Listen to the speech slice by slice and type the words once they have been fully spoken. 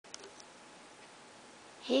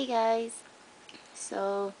Hey guys,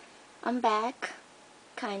 so I'm back,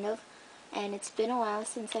 kind of, and it's been a while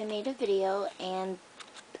since I made a video, and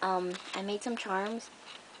I made some charms.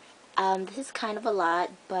 This is kind of a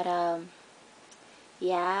lot, but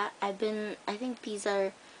yeah, I think these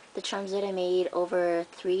are the charms that I made over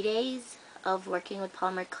 3 days of working with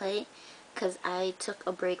polymer clay, because I took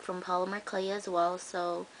a break from polymer clay as well.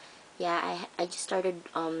 So yeah, I just started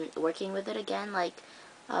working with it again, like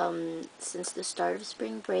since the start of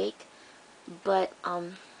spring break. But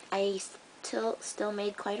I still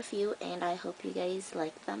made quite a few, and I hope you guys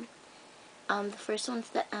like them. The first ones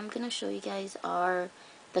that I'm gonna show you guys are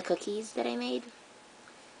the cookies that I made.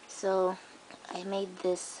 So I made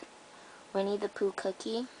this Winnie the Pooh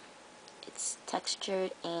cookie. It's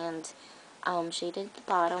textured and shaded at the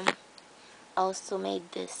bottom. I also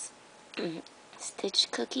made this Stitch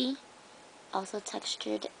cookie, also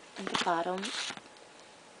textured at the bottom.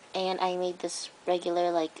 And I made this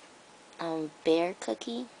regular like bear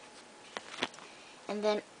cookie. And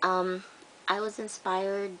then I was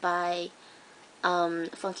inspired by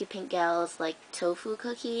Funky Pink Gal's like tofu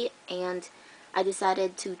cookie, and I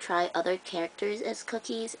decided to try other characters as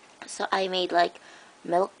cookies. So I made like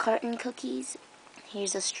milk carton cookies.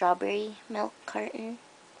 Here's a strawberry milk carton.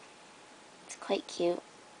 It's quite cute.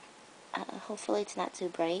 Hopefully it's not too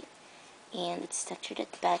bright. And it's textured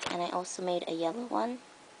at the back. And I also made a yellow one.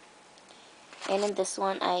 And in this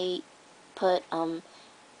one I put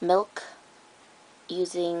milk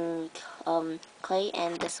using clay,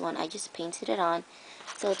 and this one I just painted it on.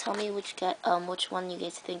 So tell me which one you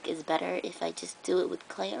guys think is better, if I just do it with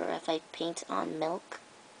clay or if I paint on milk.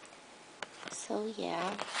 So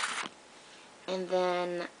yeah. And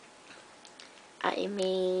then I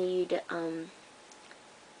made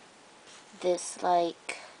this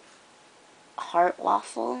like heart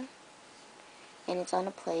waffle, and it's on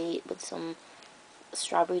a plate with some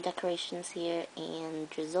strawberry decorations here and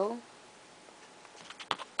drizzle.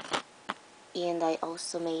 And I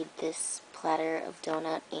also made this platter of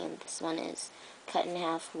donut, and this one is cut in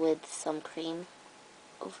half with some cream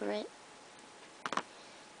over it.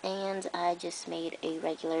 And I just made a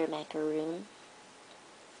regular macaroon.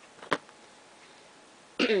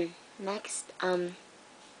 Next,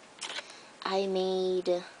 I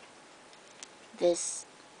made this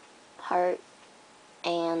heart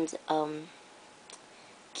and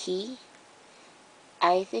key.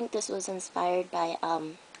 I think this was inspired by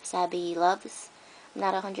Sabi Loves. I'm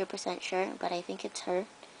not 100% sure, but I think it's her.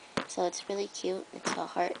 So it's really cute. It's a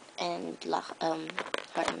heart and lock,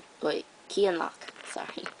 key and lock.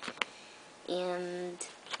 Sorry. And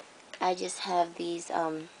I just have these.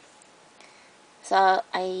 So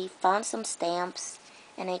I found some stamps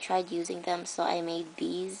and I tried using them. So I made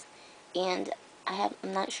these, and I'm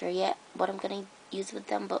not sure yet what I'm gonna use with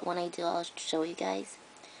them, but when I do, I'll show you guys.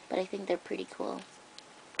 But I think they're pretty cool.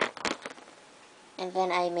 And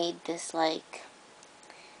then I made this like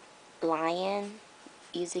lion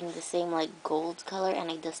using the same like gold color,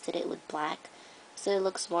 and I dusted it with black, so it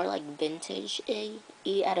looks more like vintage-y.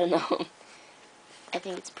 I don't know. I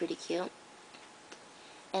think it's pretty cute.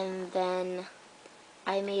 And then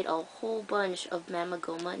I made a whole bunch of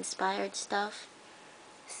Mamagoma inspired stuff.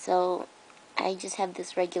 So I just have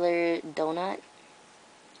this regular donut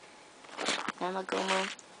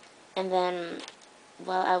Mamagoma, and then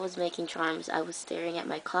while I was making charms, I was staring at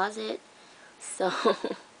my closet, so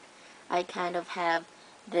I kind of have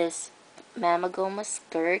this Mamagoma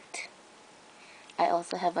skirt. I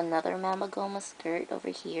also have another Mamagoma skirt over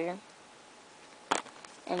here.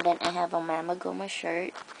 And then I have a Mamagoma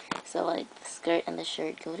shirt. So like the skirt and the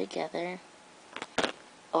shirt go together.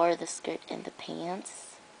 Or the skirt and the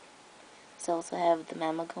pants. So I also have the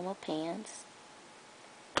Mamagoma pants.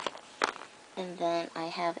 And then I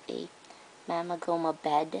have a Mamagoma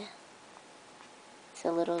bed. It's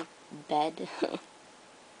a little bed.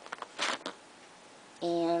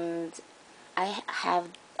 And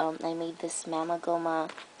I made this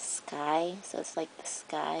Mamagoma sky, so it's like the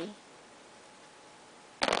sky.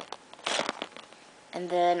 And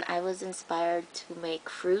then I was inspired to make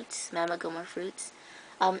fruits, Mamagoma fruits.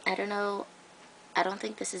 I don't know, I don't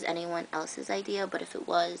think this is anyone else's idea, but if it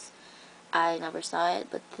was, I never saw it,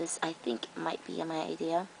 but this I think might be my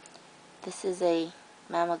idea. This is a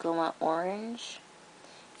Mamagoma orange.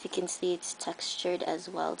 If you can see, it's textured as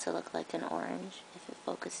well to look like an orange, if it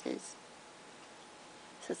focuses.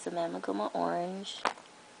 So it's a Mamagoma orange.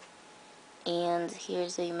 And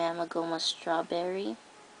here's a Mamagoma strawberry.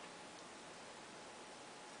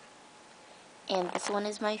 And this one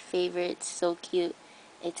is my favorite. It's so cute.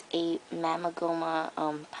 It's a Mamagoma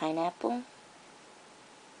pineapple.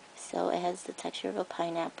 So it has the texture of a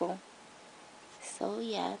pineapple. So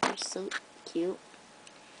yeah, they're so cute.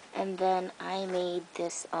 And then I made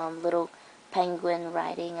this little penguin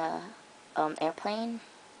riding a airplane.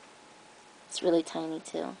 It's really tiny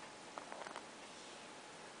too.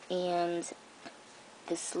 And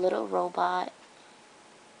this little robot.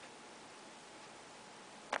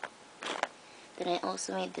 Then I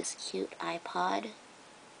also made this cute iPod.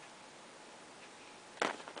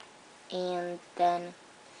 And then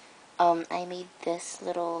I made this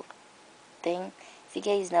little thing. If you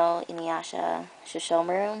guys know Inuyasha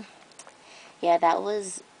Shishomaru, yeah, that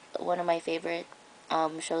was one of my favorite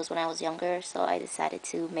shows when I was younger, so I decided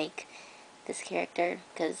to make this character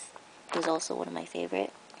because he was also one of my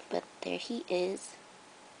favorite. But there he is.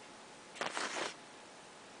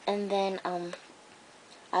 And then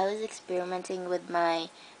I was experimenting with my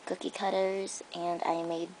cookie cutters, and I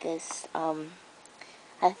made this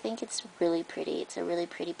I think it's really pretty. It's a really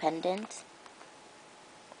pretty pendant.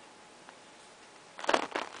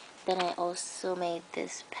 Then I also made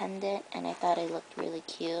this pendant, and I thought it looked really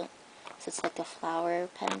cute. So it's like a flower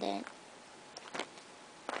pendant.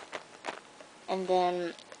 And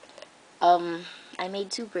then I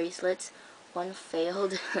made two bracelets. One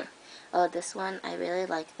failed. This one, I really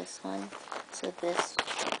like this one. So this,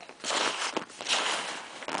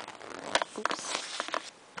 oops.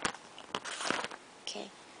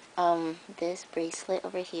 Okay. This bracelet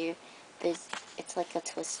over here, it's like a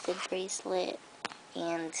twisted bracelet,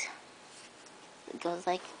 and it goes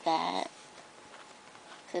like that.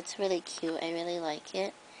 So it's really cute. I really like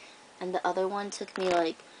it. And the other one took me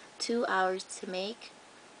like 2 hours to make.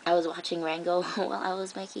 I was watching Rango while I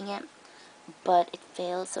was making it, but it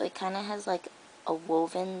failed. So it kind of has like a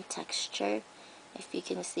woven texture, if you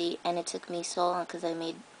can see. And it took me so long because I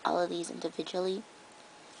made all of these individually.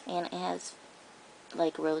 And it has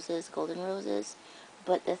like roses, golden roses.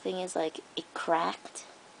 But the thing is, like, it cracked,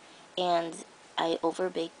 and I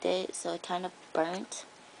overbaked it, so it kind of burnt.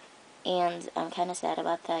 And I'm kind of sad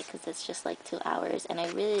about that because it's just like 2 hours, and I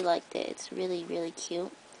really liked it. It's really, really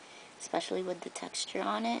cute, especially with the texture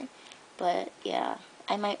on it. But yeah,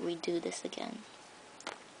 I might redo this again.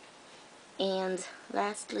 And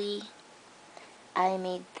lastly, I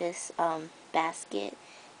made this basket,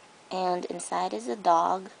 and inside is a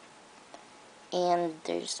dog, and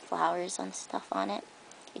there's flowers and stuff on it.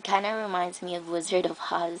 It kind of reminds me of Wizard of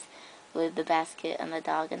Oz with the basket and the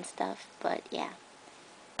dog and stuff, but yeah.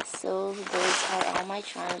 So those are all my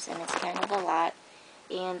charms, and it's kind of a lot.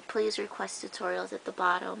 And please request tutorials at the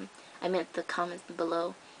bottom, the comments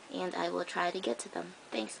below, and I will try to get to them.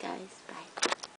 Thanks guys, bye.